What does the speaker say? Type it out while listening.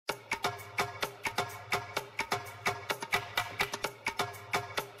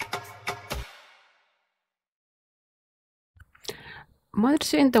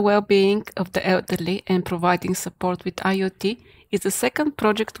Monitoring the well-being of the elderly and providing support with IoT is the second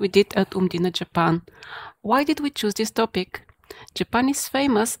project we did at Omdena Japan. Why did we choose this topic? Japan is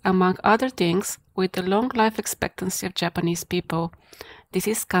famous, among other things, with the long life expectancy of Japanese people. This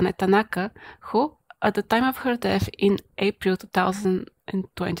is Kane Tanaka, who, at the time of her death in April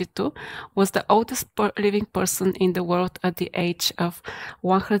 2022, was the oldest living person in the world at the age of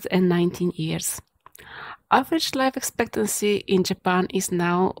 119 years. Average life expectancy in Japan is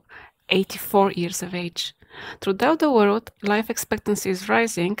now 84 years of age. Throughout the world, life expectancy is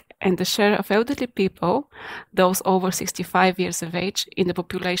rising, and the share of elderly people, those over 65 years of age, in the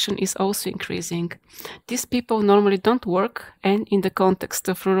population is also increasing. These people normally don't work, and in the context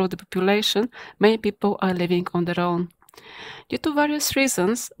of rural population, many people are living on their own. Due to various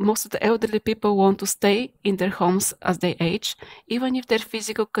reasons, most of the elderly people want to stay in their homes as they age, even if their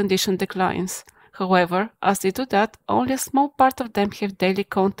physical condition declines. However, as they do that, only a small part of them have daily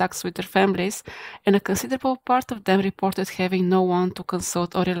contacts with their families, and a considerable part of them reported having no one to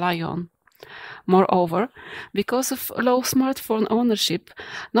consult or rely on. Moreover, because of low smartphone ownership,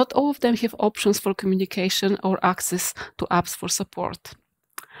 not all of them have options for communication or access to apps for support.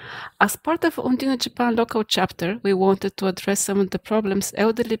 As part of Omdena Japan local chapter, we wanted to address some of the problems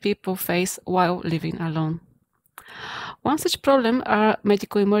elderly people face while living alone. One such problem are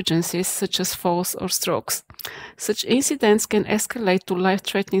medical emergencies such as falls or strokes. Such incidents can escalate to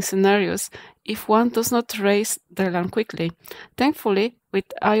life-threatening scenarios if one does not raise the alarm quickly. Thankfully, with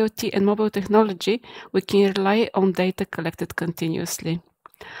IoT and mobile technology, we can rely on data collected continuously.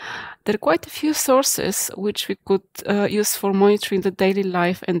 There are quite a few sources which we could use for monitoring the daily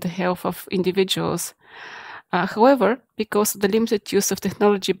life and the health of individuals. However, because of the limited use of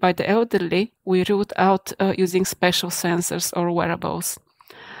technology by the elderly, we ruled out using special sensors or wearables.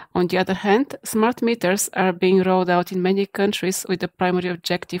 On the other hand, smart meters are being rolled out in many countries with the primary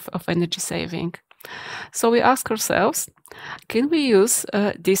objective of energy saving. So we ask ourselves, can we use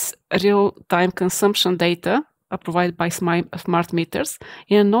this real-time consumption data provided by smart meters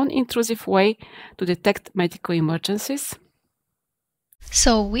in a non-intrusive way to detect medical emergencies?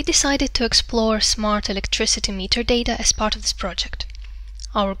 So we decided to explore smart electricity meter data as part of this project.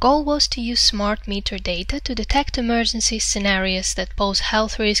 Our goal was to use smart meter data to detect emergency scenarios that pose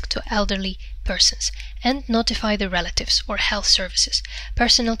health risk to elderly persons and notify the relatives or health services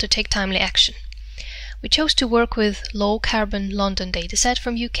personnel to take timely action. We chose to work with low-carbon London dataset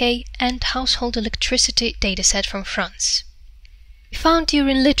from UK and household electricity dataset from France. We found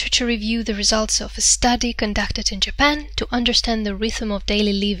during literature review the results of a study conducted in Japan to understand the rhythm of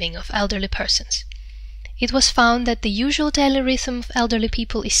daily living of elderly persons. It was found that the usual daily rhythm of elderly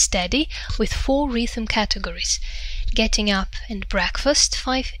people is steady, with 4 rhythm categories: getting up and breakfast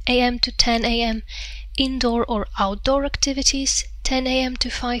 5 a.m. to 10 a.m., indoor or outdoor activities 10 a.m. to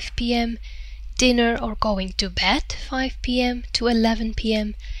 5 p.m., dinner or going to bed 5 p.m. to 11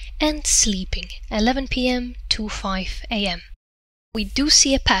 p.m., and sleeping 11 p.m. to 5 a.m. We do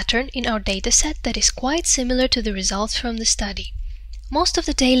see a pattern in our dataset that is quite similar to the results from the study. Most of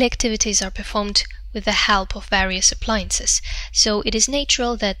the daily activities are performed with the help of various appliances, so it is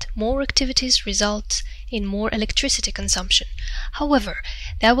natural that more activities result in more electricity consumption. However,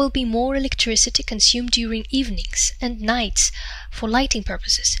 there will be more electricity consumed during evenings and nights for lighting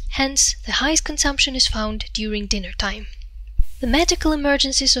purposes, hence the highest consumption is found during dinner time. The medical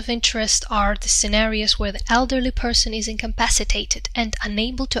emergencies of interest are the scenarios where the elderly person is incapacitated and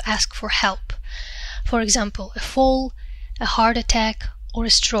unable to ask for help. For example, a fall, a heart attack, or a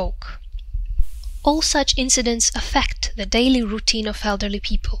stroke. All such incidents affect the daily routine of elderly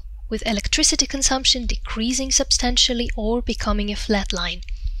people, with electricity consumption decreasing substantially or becoming a flat line.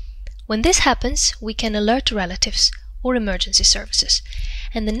 When this happens, we can alert relatives or emergency services,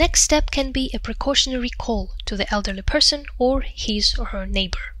 and the next step can be a precautionary call to the elderly person or his or her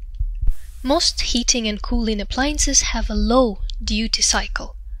neighbor. Most heating and cooling appliances have a low duty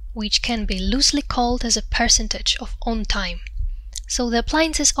cycle, which can be loosely called as a percentage of on time. So the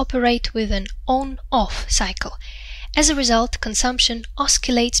appliances operate with an on-off cycle. As a result, consumption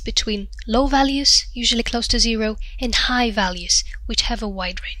oscillates between low values, usually close to 0, and high values, which have a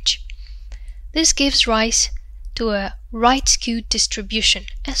wide range. This gives rise to a right-skewed distribution,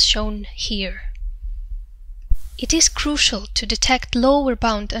 as shown here. It is crucial to detect lower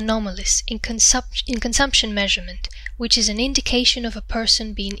bound anomalies in consumption measurement, which is an indication of a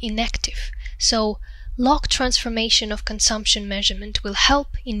person being inactive, so log transformation of consumption measurement will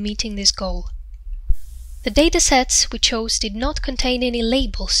help in meeting this goal. The datasets we chose did not contain any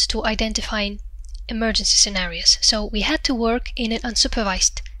labels to identify emergency scenarios, so we had to work in an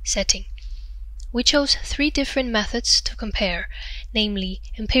unsupervised setting. We chose 3 different methods to compare: namely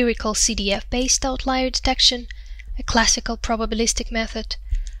empirical CDF-based outlier detection, a classical probabilistic method,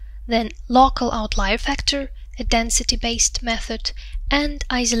 then local outlier factor, a density-based method, and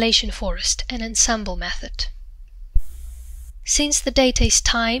isolation forest, an ensemble method. Since the data is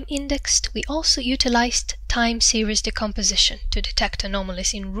time-indexed, we also utilized time series decomposition to detect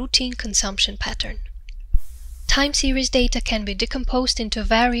anomalies in routine consumption pattern. Time series data can be decomposed into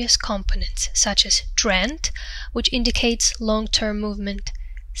various components, such as trend, which indicates long-term movement,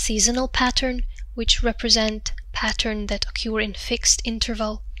 seasonal pattern, which represent pattern that occur in fixed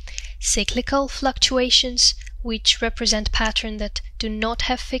interval, cyclical fluctuations, which represent pattern that do not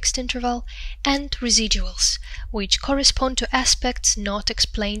have fixed interval, and residuals, which correspond to aspects not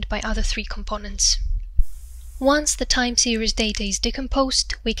explained by other three components. Once the time series data is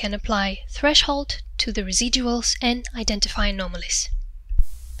decomposed, we can apply threshold to the residuals and identify anomalies.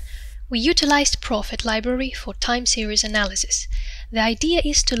 We utilized Prophet library for time series analysis. The idea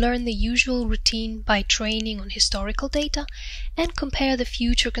is to learn the usual routine by training on historical data and compare the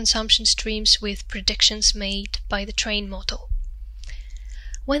future consumption streams with predictions made by the trained model.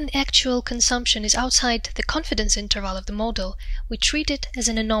 When the actual consumption is outside the confidence interval of the model, we treat it as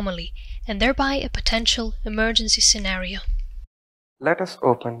an anomaly and thereby a potential emergency scenario. Let us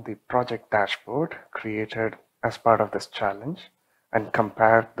open the project dashboard created as part of this challenge and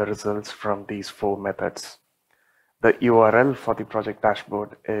compare the results from these four methods. The URL for the project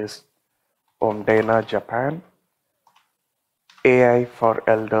dashboard is Omdena Japan AI for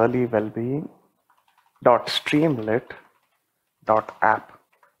Elderly Wellbeing .streamlit.app.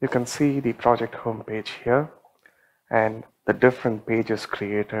 You can see the project homepage here and the different pages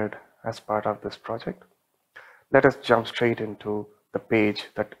created as part of this project. Let us jump straight into the page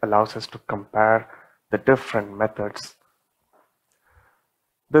that allows us to compare the different methods.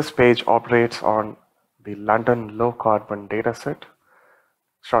 This page operates on the London Low Carbon Dataset,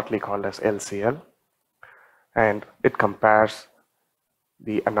 shortly called as LCL, and it compares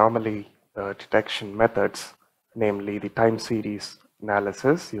the anomaly detection methods, namely the time series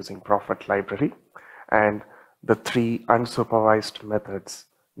analysis using Prophet library, and the three unsupervised methods,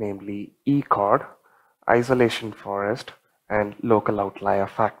 namely ECORD, isolation forest, and local outlier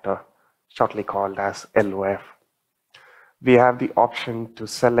factor, shortly called as LOF. We have the option to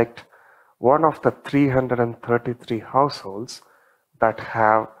select one of the 333 households that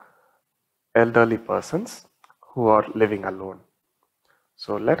have elderly persons who are living alone.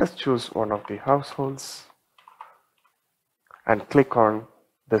 So let us choose one of the households and click on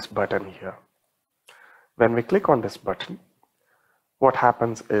this button here. When we click on this button, what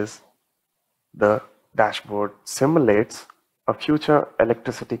happens is the dashboard simulates a future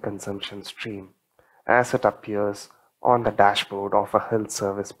electricity consumption stream as it appears on the dashboard of a health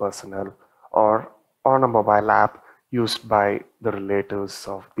service personnel or on a mobile app used by the relatives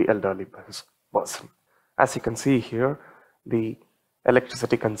of the elderly person. As you can see here, the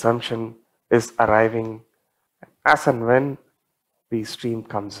electricity consumption is arriving as and when the stream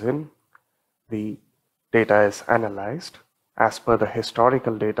comes in. The data is analyzed as per the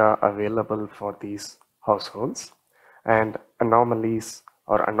historical data available for these households, and anomalies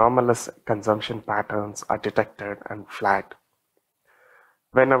or anomalous consumption patterns are detected and flagged.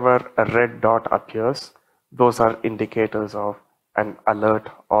 Whenever a red dot appears, those are indicators of an alert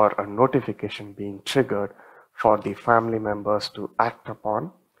or a notification being triggered for the family members to act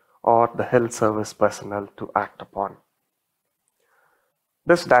upon or the health service personnel to act upon.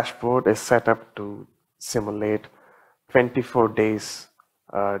 This dashboard is set up to simulate 24 days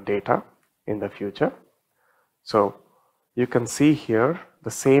data in the future. So you can see here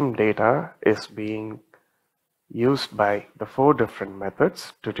the same data is being used by the four different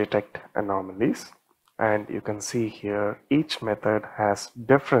methods to detect anomalies, and you can see here each method has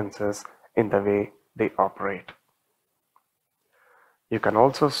differences in the way they operate. You can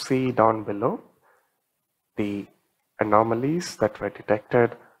also see down below the anomalies that were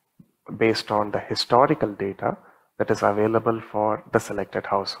detected based on the historical data that is available for the selected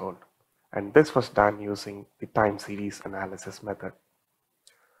household, and this was done using the time series analysis method.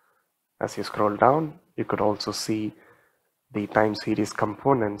 As you scroll down, you could also see the time series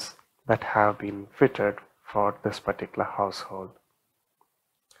components that have been fitted for this particular household.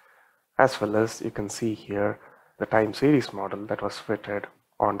 As well as you can see here the time series model that was fitted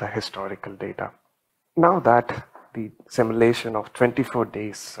on the historical data. Now that the simulation of 24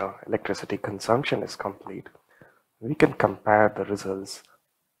 days electricity consumption is complete, we can compare the results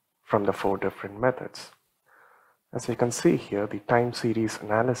from the four different methods. As you can see here, the time series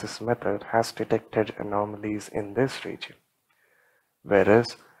analysis method has detected anomalies in this region,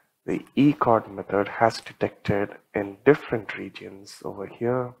 whereas the E-chord method has detected in different regions over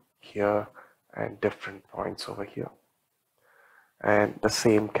here, here, and different points over here. And the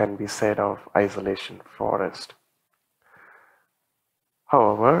same can be said of isolation forest.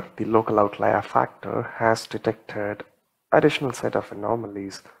 However, the local outlier factor has detected additional set of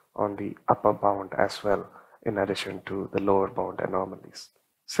anomalies on the upper bound as well, in addition to the lower bound anomalies.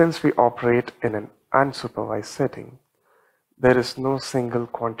 Since we operate in an unsupervised setting, there is no single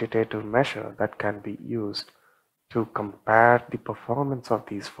quantitative measure that can be used to compare the performance of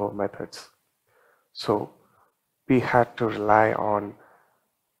these four methods. So we had to rely on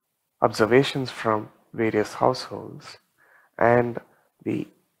observations from various households and the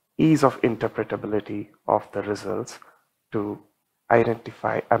ease of interpretability of the results to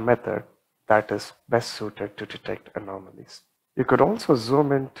identify a method that is best suited to detect anomalies. You could also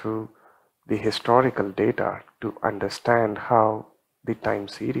zoom into the historical data to understand how the time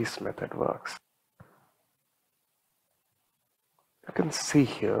series method works. You can see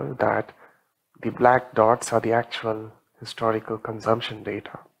here that the black dots are the actual historical consumption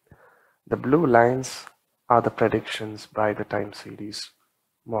data. The blue lines are the predictions by the time series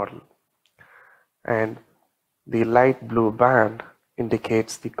model. And the light blue band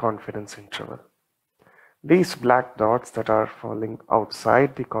indicates the confidence interval. These black dots that are falling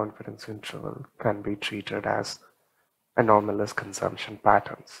outside the confidence interval can be treated as anomalous consumption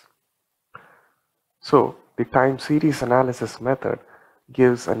patterns. So the time series analysis method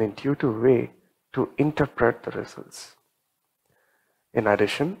gives an intuitive way to interpret the results. In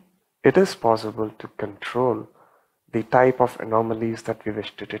addition, it is possible to control the type of anomalies that we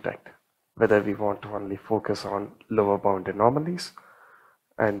wish to detect, whether we want to only focus on lower bound anomalies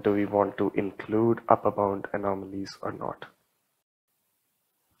and do we want to include upper bound anomalies or not.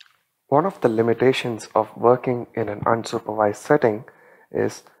 One of the limitations of working in an unsupervised setting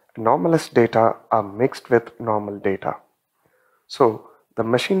is anomalous data are mixed with normal data. So the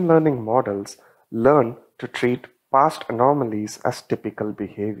machine learning models learn to treat past anomalies as typical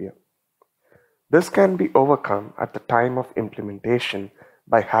behavior. This can be overcome at the time of implementation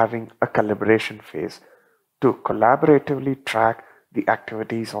by having a calibration phase to collaboratively track the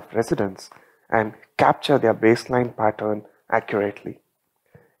activities of residents and capture their baseline pattern accurately.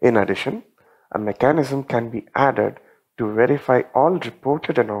 In addition, a mechanism can be added to verify all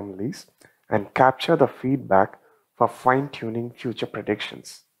reported anomalies and capture the feedback for fine-tuning future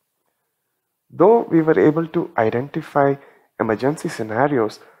predictions. Though we were able to identify emergency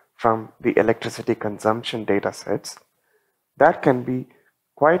scenarios from the electricity consumption datasets, there can be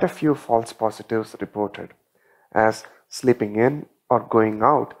quite a few false positives reported, as sleeping in or going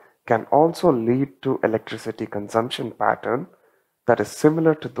out can also lead to electricity consumption pattern that is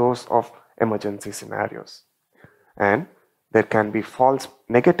similar to those of emergency scenarios. And there can be false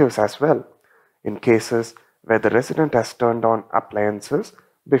negatives as well in cases where the resident has turned on appliances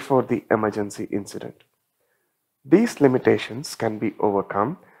before the emergency incident. These limitations can be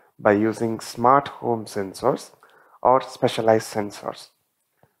overcome by using smart home sensors or specialized sensors.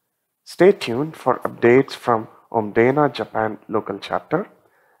 Stay tuned for updates from Omdena Japan Local Chapter,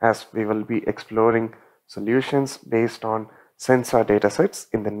 as we will be exploring solutions based on sensor datasets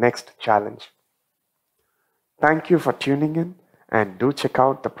in the next challenge. Thank you for tuning in, and do check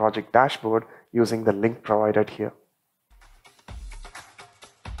out the project dashboard using the link provided here.